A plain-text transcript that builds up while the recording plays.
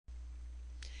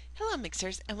Hello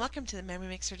Mixers, and welcome to the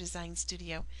MemoryMixer Design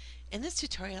Studio. In this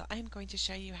tutorial I am going to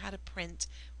show you how to print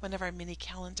one of our mini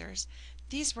calendars.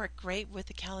 These work great with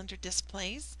the calendar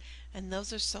displays, and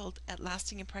those are sold at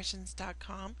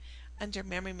lastingimpressions.com under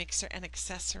MemoryMixer and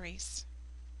accessories.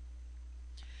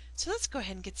 So let's go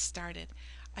ahead and get started.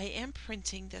 I am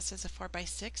printing this as a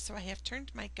 4x6, so I have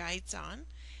turned my guides on,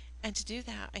 and to do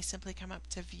that I simply come up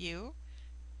to View,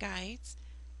 Guides,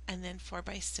 and then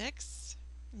 4x6.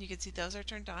 You can see those are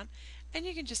turned on, and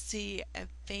you can just see a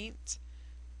faint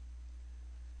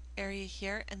area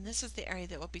here, and this is the area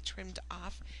that will be trimmed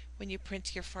off when you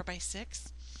print your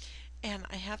 4x6. And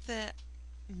I have the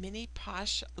Mini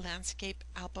Posh Landscape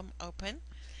album open,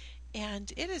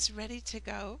 and it is ready to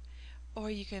go, or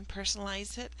you can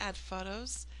personalize it, add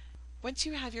photos. Once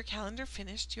you have your calendar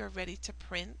finished, you are ready to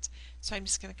print. So I'm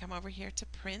just going to come over here to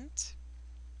print.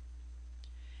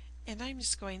 And I'm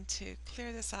just going to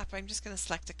clear this off. I'm just going to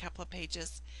select a couple of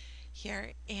pages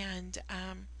here. And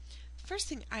the first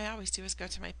thing I always do is go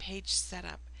to my page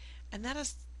setup. And that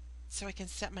is so I can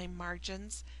set my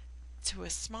margins to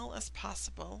as small as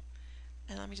possible.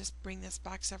 And let me just bring this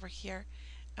box over here.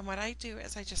 And what I do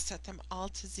is I just set them all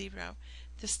to 0.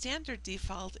 The standard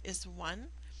default is 1.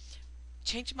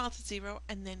 Change them all to 0,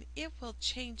 and then it will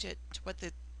change it to what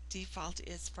the default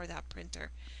is for that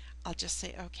printer. I'll just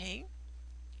say OK.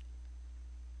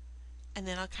 And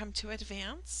then I'll come to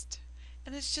advanced,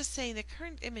 and it's just saying the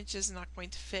current image is not going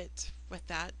to fit with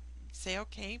that. Say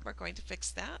OK, we're going to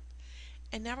fix that.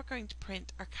 And now we're going to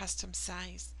print our custom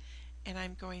size, and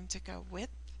I'm going to go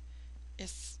width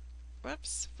is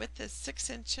 6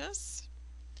 inches,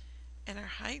 and our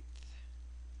height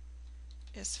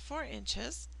is 4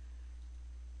 inches.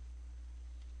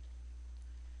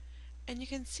 And you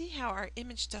can see how our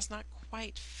image does not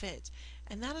quite fit,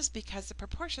 and that is because the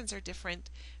proportions are different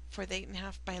for the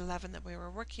 8.5 by 11 that we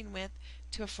were working with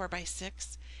to a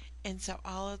 4x6. And so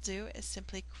all I'll do is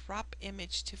simply crop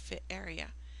image to fit area,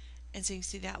 and so you can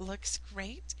see that looks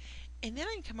great. And then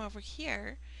I can come over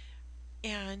here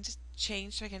and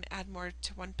change so I can add more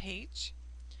to one page,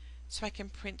 so I can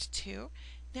print 2.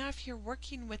 Now if you're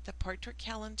working with the portrait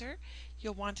calendar,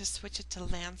 you'll want to switch it to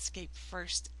landscape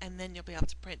first, and then you'll be able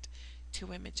to print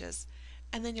 2 images.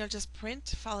 And then you'll just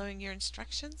print following your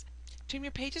instructions, trim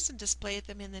your pages, and display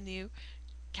them in the new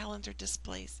calendar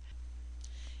displays.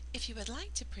 If you would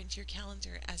like to print your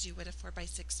calendar as you would a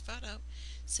 4x6 photo,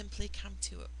 simply come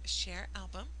to Share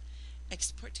Album,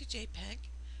 Export to JPEG,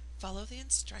 follow the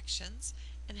instructions,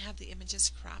 and have the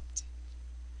images cropped.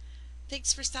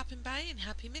 Thanks for stopping by, and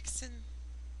happy mixing!